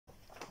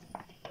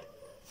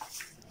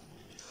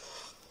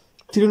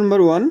3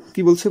 number 1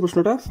 কি বলছে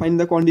প্রশ্নটা, find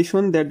the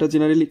condition that the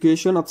general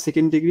equation of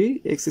second degree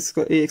ax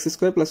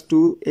square plus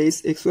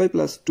 2hxy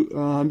plus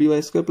by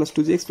square plus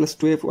 2gx plus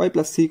 2fy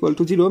plus c equal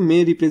to 0 May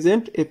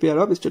represent a pair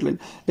of straight line.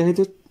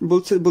 দেখাইতে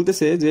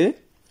বলতেছে যে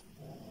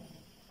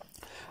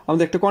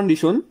আমাদের একটা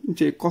condition,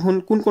 যে কখন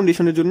কোন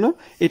কন্ডিশনের জন্য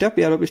এটা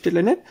পেয়ার অফ স্ট্রেট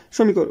লাইনের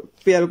সমীকরণ,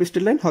 পেয়ার অফ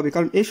স্ট্রেট লাইন হবে,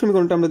 কারণ এই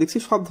সমীকরণটা আমরা দেখছি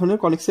সব ধরনের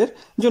কনিক্সের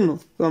জন্য।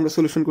 তো আমরা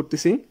সলিউশন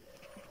করতেছি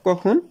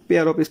কখন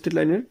পেয়ার অফ স্ট্রেট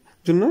লাইনের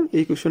জন্য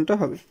এই কোশ্চেনটা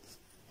হবে।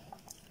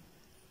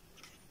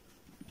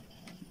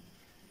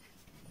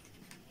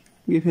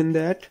 Given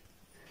that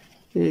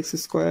ax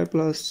square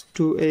plus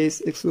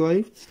 2axy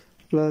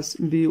plus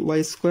by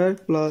square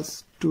plus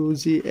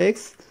 2gx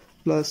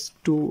plus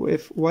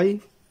 2fy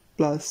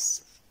plus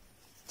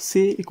c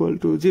equal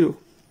to 0,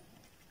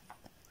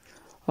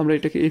 আমরা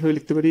এটাকে এইভাবে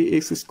লিখতে পারি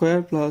x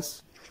square plus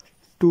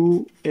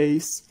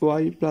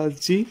 2hy plus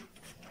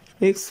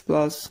gx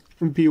plus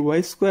by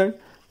square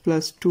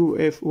plus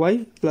 2fy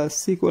plus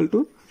c equal to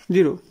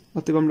 0।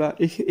 অতএব আমরা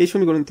এই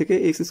সমীকরণ থেকে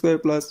x square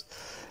plus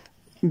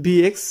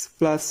bx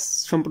plus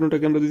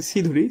সম্পূর্ণটাকে আমরা যদি c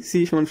ধরি, c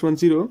সমান সমান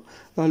 0,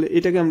 তাহলে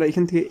এটাকে আমরা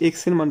এখান থেকে x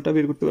এর মানটা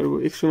বের করতে পারবো।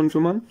 x সমান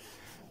সমান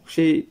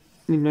সেই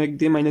নির্ণয়ক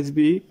দিয়ে minus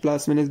B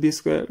plus minus B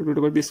square root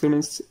over B square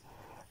minus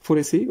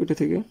 4ac, ওটা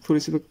থেকে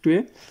 4ac ভাগ 2a,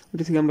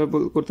 ওটা থেকে আমরা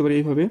করতে পারি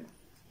এইভাবে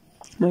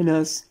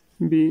মাইনাস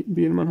বি,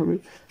 বি এর মান হবে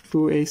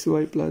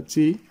 2hy plus g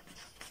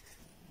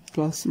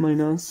plus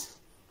minus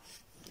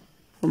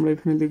আমরা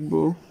এখানে লিখব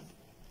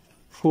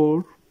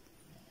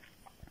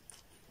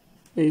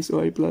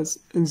 4hy plus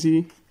g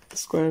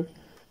square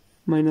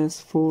minus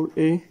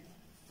 4a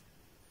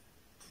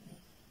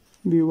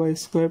by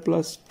square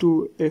plus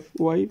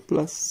 2fy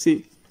plus c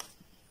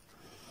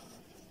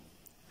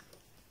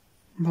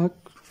ভাগ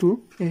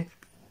 2a।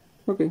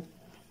 ওকে,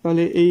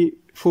 তাহলে এই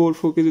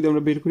 4 কে যদি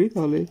আমরা বের করি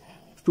তাহলে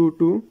 2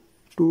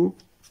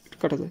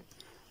 কাটা যায়।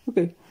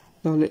 ওকে,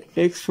 তাহলে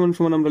x সমান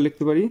সমান আমরা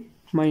লিখতে পারি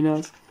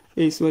minus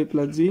hy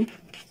plus g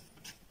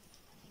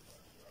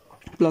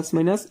plus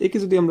minus একে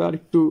যদি আমরা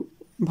আরেকটু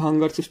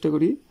ভাঙার চেষ্টা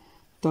করি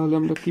তাহলে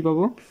আমরা কি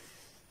পাবো,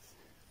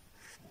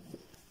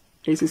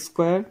 h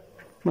square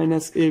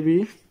minus ab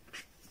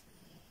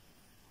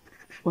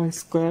y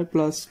square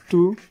plus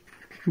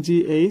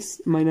 2gh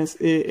minus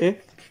af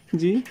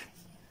g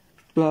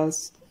plus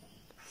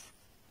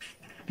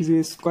g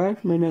square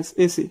minus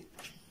ac।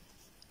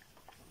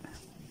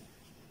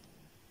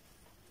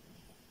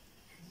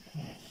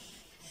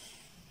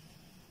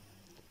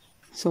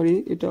 Sorry,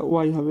 এটা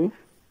y হবে,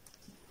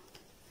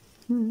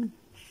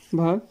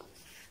 ভাগ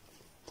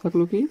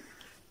থাকলো কি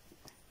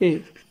a।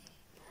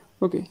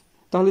 ওকে,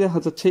 তাহলে দেখা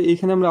যাচ্ছে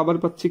এখানে আমরা আবার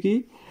পাচ্ছি কি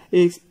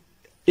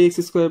ax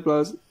square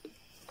plus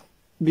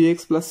bx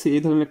plus c,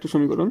 এই ধরনের একটা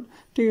সমীকরণ।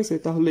 ঠিক আছে,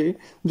 তাহলে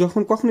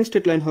কখন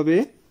স্ট্রেট লাইন হবে,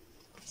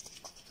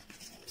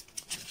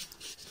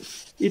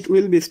 it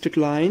will be straight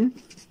line,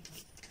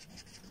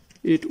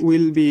 it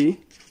will be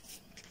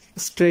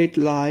straight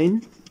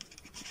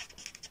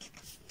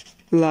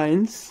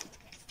lines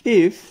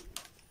if,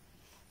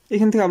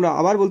 এখান থেকে আমরা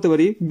আবার বলতে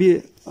পারি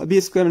b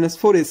square minus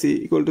 4ac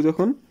equal to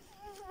যখন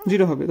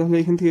 0 হবে, তাহলে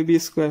এখান থেকে b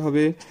স্কয়ার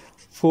হবে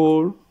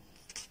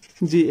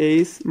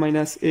 4gh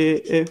minus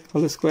af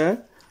whole square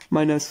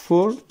minus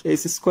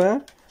 4h square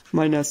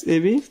minus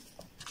ab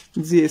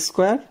g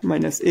square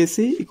minus ac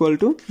equal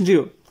to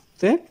 0।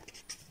 তাই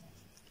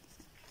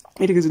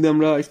এটাকে যদি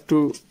আমরা একটু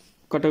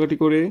কাটাকাটি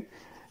করে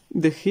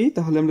দেখি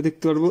তাহলে আমরা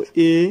দেখতে পারবো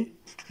a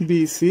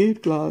bc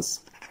plus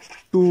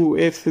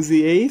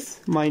 2fgh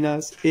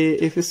minus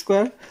af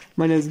square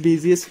minus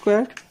bg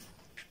square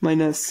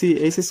minus ch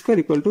square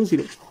equal to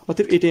 0।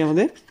 অতএব এটাই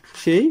আমাদের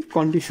সেই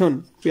condition,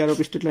 pair of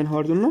straight line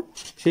হওয়ার জন্য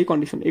সেই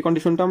কন্ডিশন। এই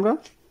কন্ডিশনটা আমরা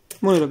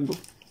মনে রাখবো।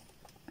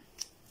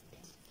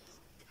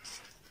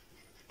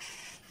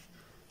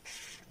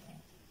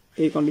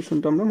 এই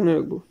কন্ডিশনটা আমরা মনে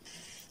রাখবো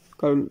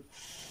কারণ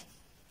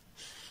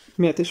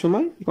ম্যাথের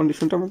সময় এই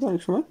কন্ডিশনটা আমাদের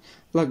অনেক সময়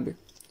লাগবে।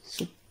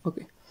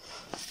 ওকে,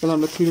 তাহলে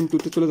আমরা থিওরেম 2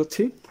 তে চলে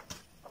যাচ্ছি।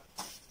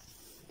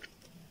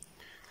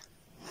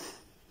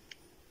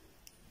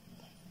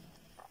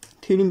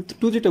 থিওরেম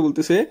 2 যেটা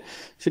বলতেছে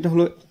সেটা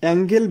হলো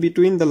angle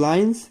between the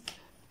lines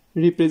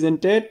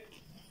represented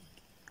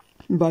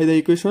by the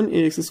equation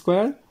ax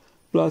square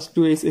plus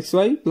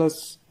 2hxy plus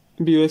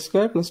by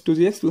square plus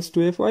 2gx plus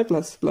 2fy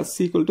plus c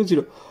equal to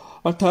 0।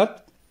 অর্থাৎ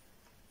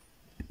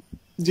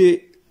যে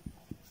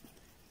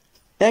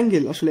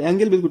অ্যাঙ্গেল, আসলে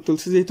অ্যাঙ্গেল বের করতে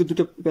বলছে, যেহেতু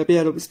দুটো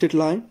পেয়ার অফ স্ট্রেট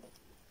লাইন,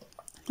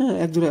 হ্যাঁ,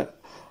 একজোড়া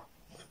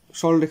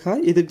সরলরেখা,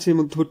 এদের যে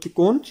মধ্যবর্তী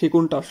কোণ, সেই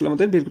কোণটা আসলে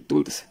আমাদের বের করতে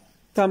বলতেছে।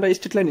 তা আমরা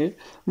স্ট্রেট লাইনের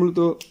মূলত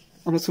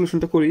আমরা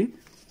সলিউশনটা করি,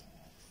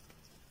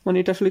 মানে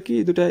এটা আসলে কি,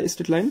 দুটা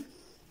স্ট্রেট লাইন,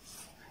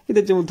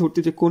 এদের যে মধ্যবর্তী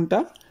যে কোণটা,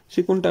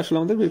 সেই কোণটা আসলে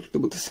আমাদের বের করতে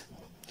বলতেছে।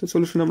 তো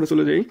সলিউশনে আমরা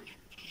চলে যাই।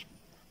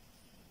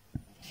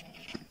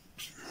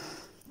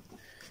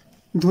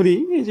 ধরি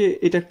এই যে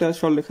এটা একটা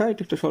সরলরেখা,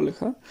 এটা একটা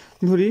সরলরেখা,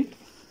 ধরি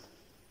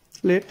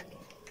let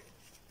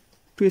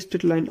two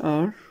straight line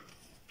are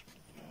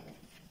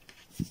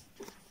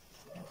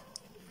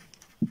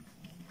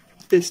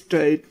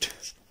straight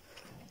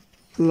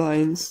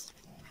lines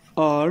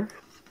are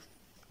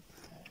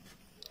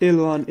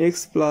L1x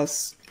plus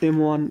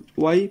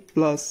M1y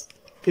plus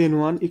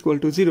N1 equal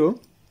to 0,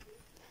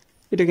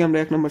 এটাকে আমরা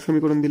 1 নম্বর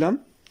সমীকরণ দিলাম।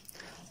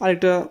 আর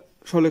এটা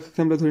সরলরেখাকে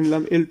আমরা ধরে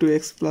নিলাম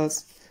L2x plus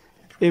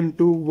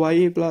M2y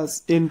plus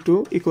N2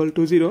 equal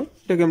to 0,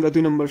 এটাকে আমরা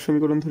 2 নম্বর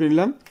সমীকরণ ধরে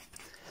নিলাম।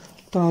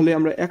 তাহলে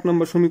আমরা 1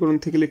 নম্বর সমীকরণ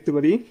থেকে লিখতে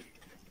পারি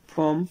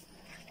ফ্রম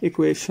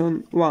ইকুয়েশন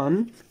 1,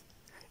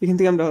 এখান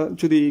থেকে আমরা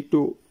যদি একটু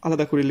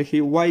আলাদা করে লিখি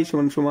y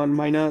সমান সমান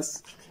minus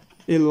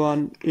L1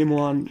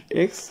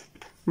 M1x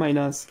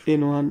minus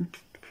N1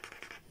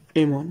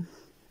 M1,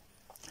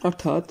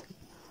 অর্থাৎ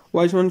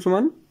y সমান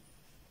সমান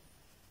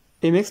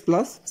mx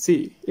প্লাস c,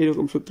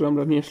 এরকম সূত্র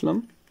আমরা নিয়ে আসলাম।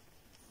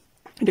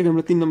 এটাকে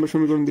আমরা 3 নম্বর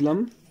সমীকরণ দিলাম।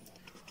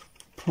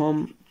 ফ্রম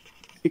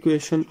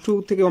ইকুয়েশন 2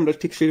 থেকে আমরা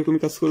ঠিক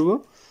সেরকমই কাজ করব।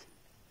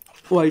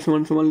 y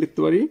সমান সমান লিখতে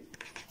পারি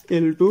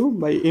L2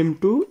 by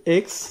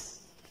M2x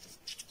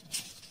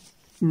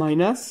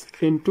minus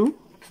N2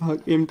 ভাগ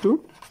M2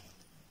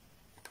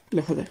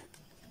 লেখা যায়।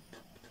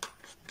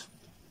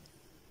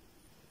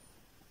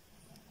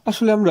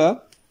 আসলে আমরা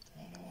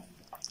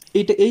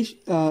এই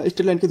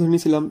স্ট্রেট লাইনকে ধরে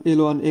নিয়েছিলাম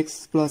L1x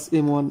plus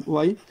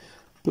M1y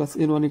plus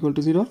N1 equal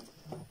to 0,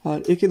 আর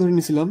একে ধরে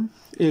নিয়েছিলাম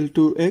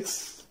L2x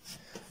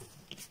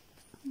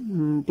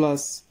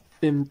plus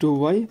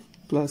M2y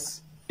plus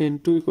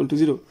N2 equal to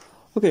 0।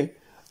 ওকে,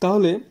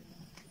 তাহলে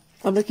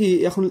আমরা কি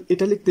এখন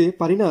এটা লিখতে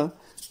পারি না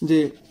যে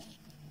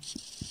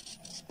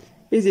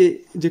এই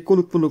যে কোণ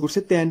উৎপন্ন করছে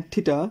tan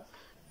থিটা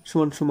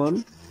সমান সমান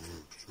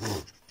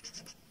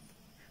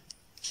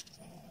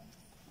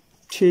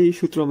সেই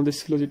সূত্র আমাদের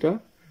ছিল যেটা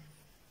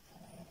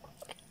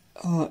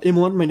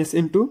M1 মাইনাস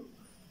M2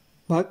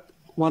 ভাগ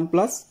 1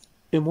 প্লাস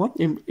M1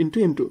 ইন্টু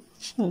M2।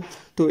 হ্যাঁ,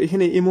 তো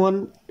এখানে M1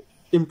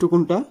 M2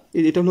 কোনটা,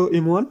 এটা হলো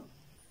M1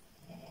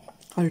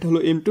 আর এটা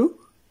হলো M2।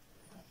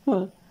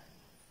 হ্যাঁ,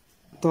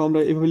 তো আমরা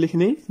এভাবে লিখে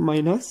নেই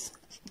minus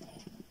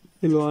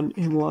L1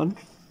 M1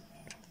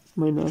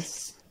 minus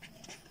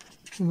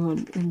L1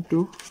 M2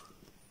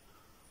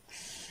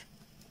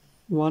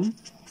 1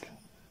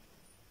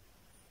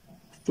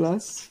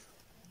 plus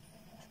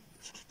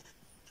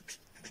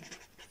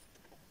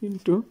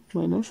into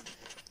minus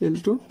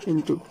L2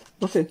 M2।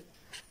 ওকে,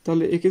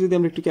 তাহলে একে যদি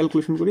আমরা একটু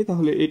ক্যালকুলেশন করি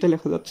তাহলে এটা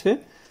লেখা যাচ্ছে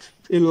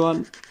L1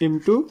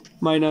 M2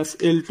 minus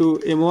L2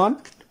 M1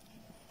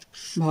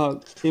 ভাগ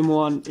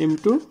M1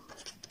 M2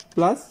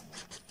 plus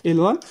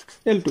L1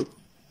 L2।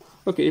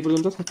 ওকে, এই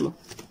পর্যন্ত থাকলো।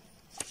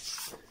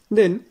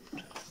 দেন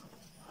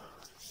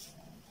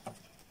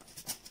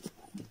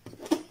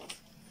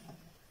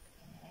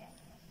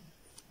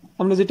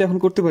আমরা যেটা এখন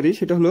করতে পারি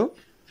সেটা হলো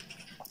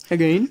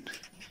অ্যাগেইন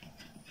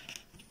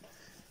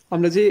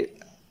আমরা যে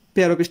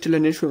পেয়ার অফ স্ট্রেট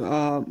লাইনের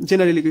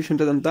জেনারেল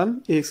ইকুয়েশনটা জানতাম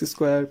ax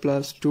square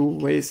plus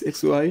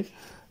 2yxy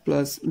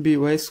plus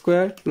by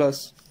square plus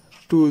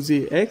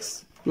 2gx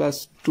plus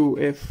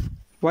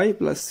 2fy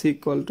plus c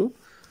equal to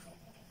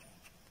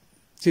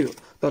 0।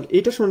 তাহলে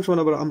এটা সমান সমান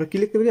আবার আমরা কি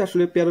লিখতে পারি,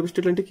 আসলে পেয়ার অফ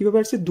স্ট্রেট লাইনটা কিভাবে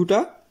আসছে, দুটা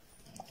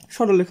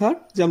সরলরেখার,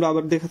 যে আমরা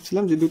আবার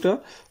দেখাচ্ছিলাম যে দুটা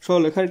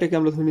সরলরেখার, এটাকে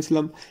আমরা ধরে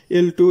নিয়েছিলাম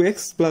L2x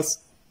plus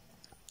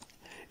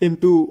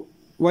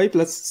M2y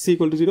plus c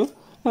equal to 0।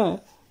 হ্যাঁ,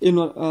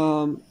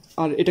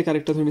 আর এটাকে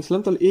আরেকটা ধরে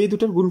নিয়েছিলাম, তাহলে এই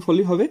দুটার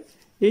গুণফলই হবে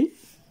এই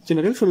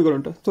জেনারেল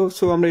সমীকরণটা। তো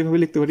সো আমরা এইভাবে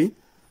লিখতে পারি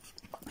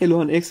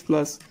L1x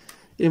plus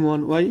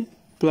M1y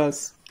plus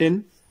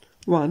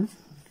N1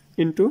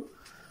 into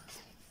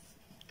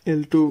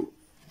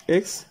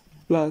L2x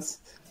plus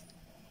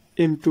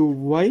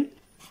M2y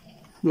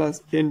plus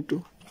N2।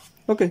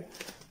 ওকে,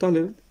 তাহলে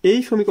এই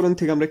সমীকরণ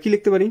থেকে আমরা কি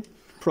লিখতে পারি,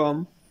 from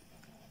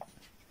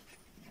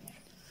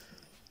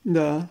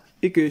the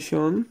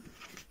equation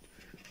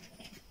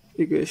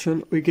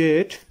we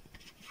get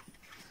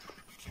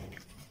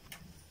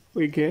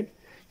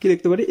কি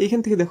লিখতে পারি, এইখান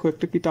থেকে দেখো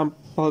একটা কি টার্ম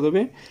পাওয়া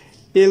যাবে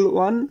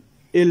L1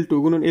 L2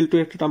 গুণন L2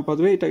 একটা টার্ম পাওয়া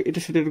যাবে,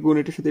 এটার সাথে এটার গুণ,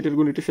 এটার সাথে এটার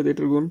গুণ, এটার সাথে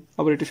এটার গুণ,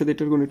 আবার এটার সাথে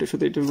এটার গুণ, এটার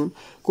সাথে এটার গুণ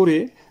করে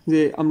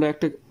যে আমরা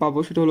একটা পাবো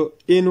সেটা হলো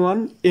N1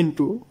 N2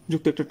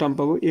 যুক্ত একটা টার্ম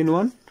পাবো,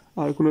 N1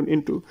 আর গুণন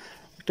N2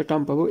 একটা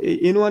টার্ম পাবো। এই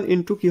N1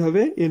 N2 কি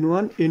হবে,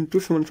 N1 N2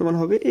 সমান সমান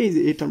হবে এই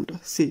যে এই টার্মটা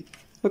C।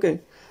 ওকে,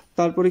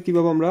 তারপরে কি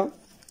পাবো আমরা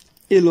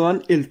L1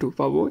 L2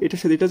 পাবো, এটার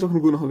সাথে এটা যখন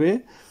গুণ হবে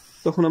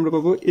তখন আমরা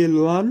পাবো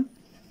L1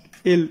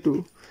 L2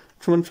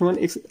 সমান সমান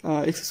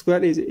x স্কোয়ার,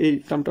 এই যে এই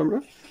টার্মটা আমরা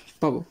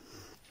পাবো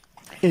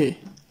এ।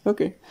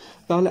 ওকে,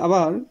 তাহলে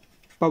আবার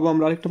পাবো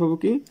আমরা আরেকটা পাবো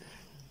কি,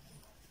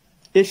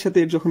 এর সাথে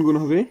এর যখন গুণ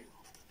হবে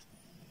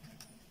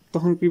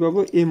তখন কি পাবো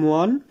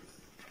M1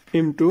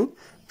 M2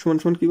 সমান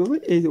সমান কি পাবো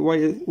এই যে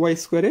y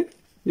স্কোয়ারের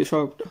যে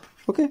সহগটা।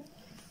 ওকে,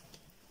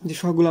 যে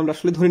সহগগুলো আমরা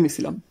আসলে ধরে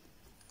নিছিলাম।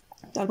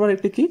 তারপর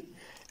একটা কি,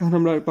 এখন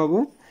আমরা পাবো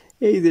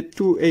এই যে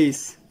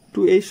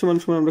 2h সমান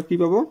সমান আমরা কি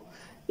পাবো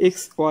x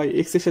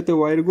এর সাথে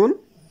y এর গুণ,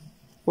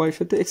 y এর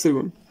সাথে x এর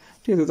গুণ।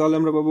 ঠিক আছে, তাহলে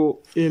আমরা পাবো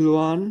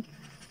L1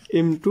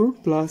 M2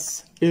 plus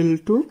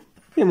L2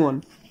 M1।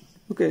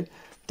 ওকে,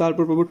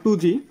 তারপর পাবো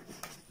 2g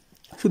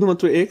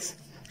শুধুমাত্র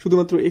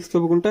x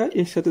পাবো কোনটা,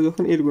 এর সাথে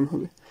যখন এর গুণ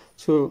হবে,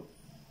 সো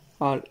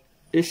আর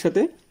এর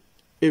সাথে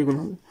এর গুণ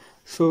হবে,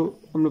 সো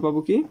আমরা পাবো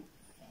কি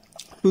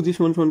 2g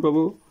সমান সমান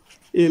পাবো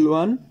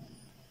L1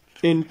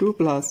 N2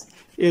 plus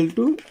L2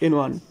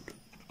 N1,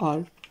 R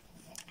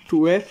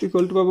 2f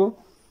equal to পাবো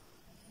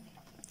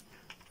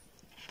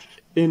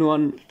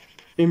n1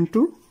 m2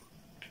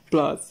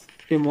 plus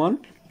m1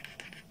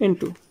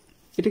 n2।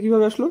 এটা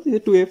কিভাবে আসলো? এই যে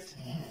 2f,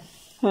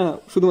 হ্যাঁ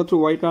শুধুমাত্র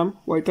y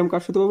টার্ম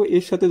কার সাথে পাবো?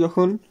 এর সাথে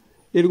যখন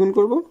এর গুণ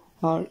করবো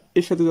আর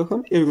এর সাথে যখন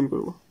এর গুণ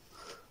করবো।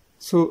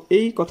 সো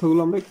এই কথাগুলো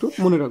আমরা একটু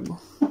মনে রাখবো,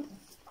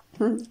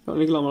 কারণ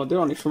এগুলো আমাদের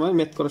অনেক সময়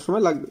ম্যাথ করার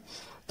সময় লাগবে।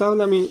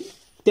 তাহলে আমি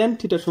tan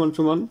থিটা সমান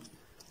সমান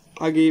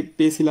আগে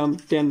পেয়েছিলাম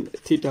tan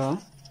থিটা,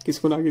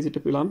 কিছুক্ষণ আগে যেটা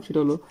পেলাম সেটা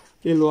হলো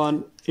L1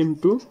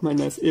 M2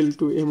 minus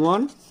L2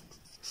 M1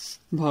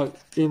 ভাগ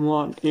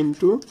M1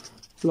 M2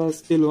 plus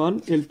L1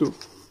 L2।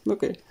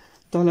 ওকে,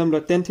 তাহলে আমরা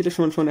tan থিটা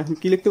সমান সমান এখন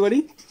কি লিখতে পারি?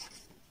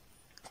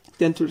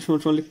 tan থিটা সমান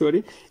সমান লিখতে পারি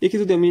একে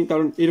যদি আমি,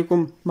 কারণ এরকম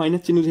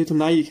মাইনাস চিহ্ন যেহেতু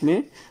নাই এখানে,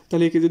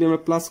 তাহলে একে যদি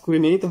আমরা প্লাস করে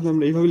নেই তাহলে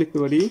আমরা এইভাবে লিখতে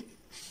পারি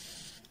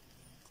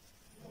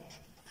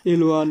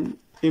L1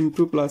 M2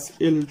 plus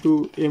L2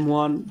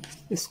 M1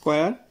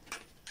 square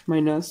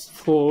minus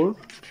 4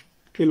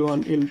 L1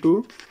 L2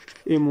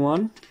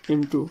 M1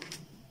 M2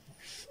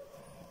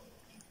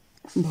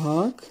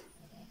 ভাগ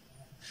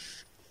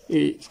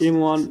এই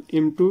M1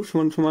 M2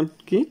 সমান সমান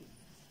কি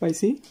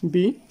পাইছি B,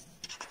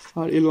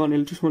 আর L1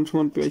 L2 সমান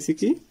সমান পাইছি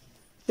কি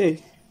A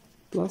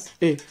প্লাস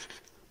A।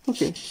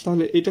 ওকে,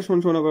 তাহলে এটা সমান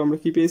সমান আবার আমরা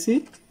কি পেয়েছি?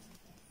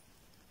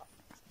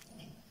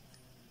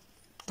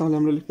 তাহলে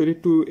আমরা লিখতে পারি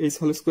 2h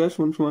হোল স্কোয়ার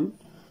সমান সমান,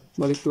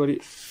 বা লিখতে পারি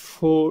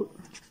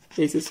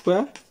 4h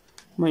square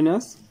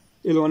minus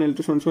L1 L2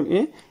 সমান সমান A,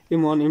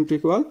 M1 M2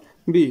 equal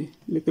B,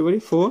 লিখতে পারি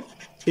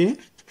 4a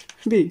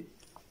B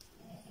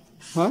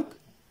ভাগ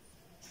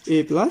A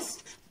প্লাস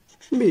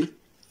B।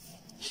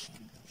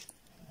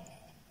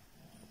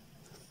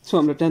 সো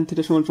আমরা tan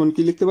থিটা সমান সমান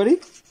কি লিখতে পারি?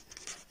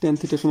 tan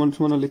থিটা সমান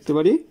সমান লিখতে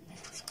পারি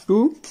 2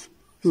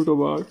 root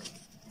over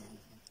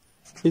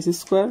h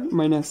square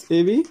minus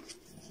ab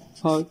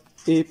ভাগ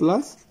a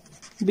প্লাস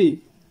b।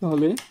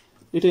 তাহলে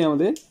এটাই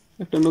আমাদের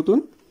একটা নতুন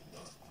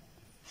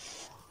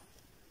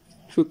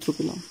সূত্র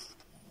পেলাম,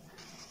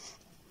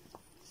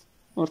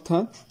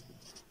 অর্থাৎ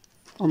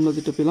আমরা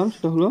যেটা পেলাম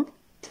সেটা হলো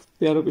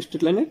পেয়ার অফ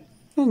স্ট্রেট লাইনের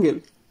অ্যাঙ্গেল।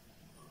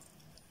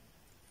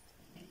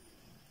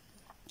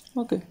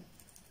 ওকে,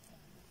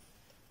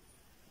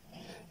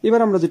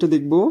 এবার আমরা যেটা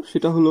দেখব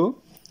সেটা হলো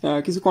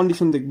কিছু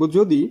কন্ডিশন দেখব।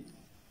 যদি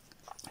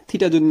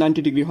থিটা যদি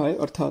 90 ডিগ্রি হয়,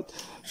 অর্থাৎ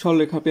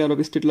সরলরেখা পেয়ার অফ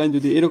স্ট্রেট লাইন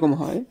যদি এরকম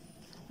হয়,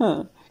 হ্যাঁ,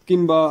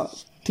 কিংবা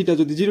থিটা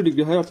যদি 0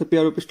 ডিগ্রি হয়, অর্থাৎ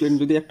পেয়ার অফ স্ট্রেট লাইন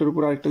যদি একটার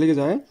উপর আরেকটা লেগে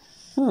যায়,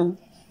 হ্যাঁ,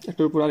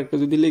 একটার উপর আরেকটা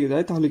যদি লেগে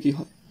যায় তাহলে কি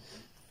হয়?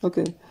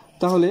 ওকে,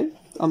 তাহলে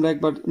আমরা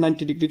একবার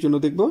 90 ডিগ্রির জন্য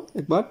দেখব,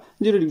 একবার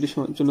 0 ডিগ্রির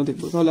জন্য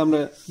দেখব। তাহলে আমরা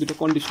দুটো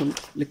কন্ডিশন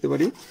লিখতে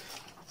পারি।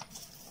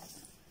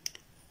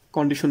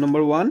 কন্ডিশন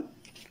নাম্বার 1,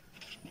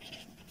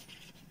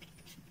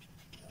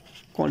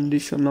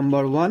 কন্ডিশন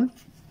নাম্বার 1,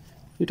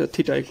 এটা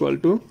থিটা ইকুয়াল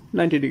টু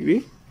 90 ডিগ্রি,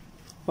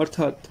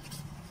 অর্থাৎ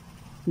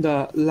the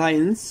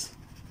lines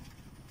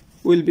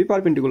will be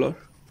perpendicular,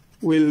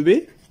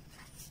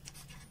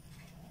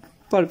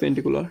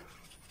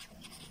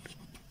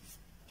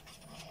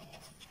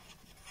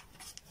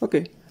 ওকে,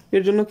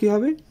 এর জন্য কি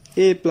হবে?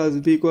 a plus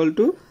b equal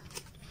to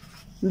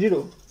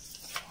 0,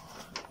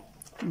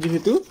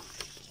 যেহেতু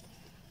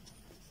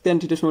tan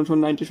থিটা সমান সমান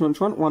 90 সমান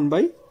সমান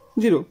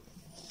 1/0।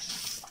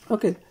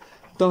 ওকে,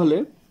 তাহলে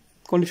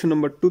কন্ডিশন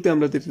নাম্বার 2 তে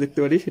আমরা যেটা দেখতে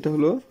পারি সেটা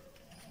হলো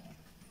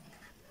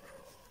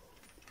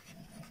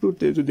 2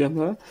 তে যদি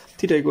আমরা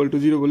থিটা ইকুয়াল টু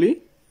 0 বলি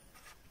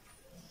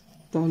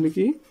তাহলে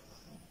কি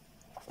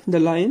the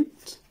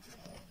lines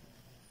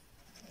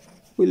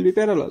will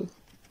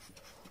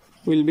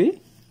be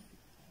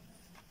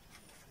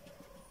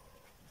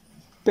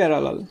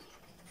parallel,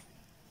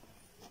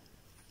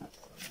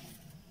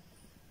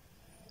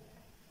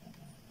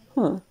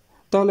 হ্যাঁ,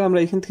 তাহলে আমরা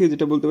এখান থেকে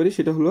যেটা বলতে পারি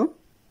সেটা হলো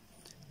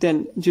tan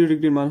 0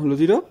 ডিগ্রির মান হলো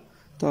 0,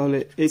 তাহলে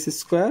h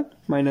square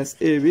minus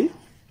ab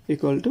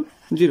equal to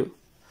 0।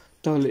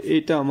 তাহলে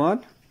এইটা আমার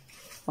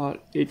আর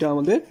এইটা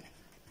আমাদের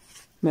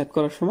ম্যাথ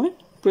করার সময়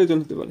প্রয়োজন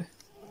হতে পারে।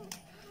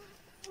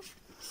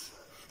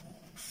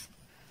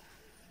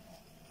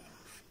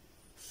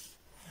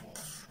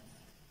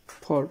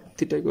 for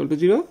theta equal to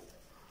 0,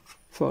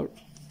 for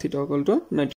theta equal to 90।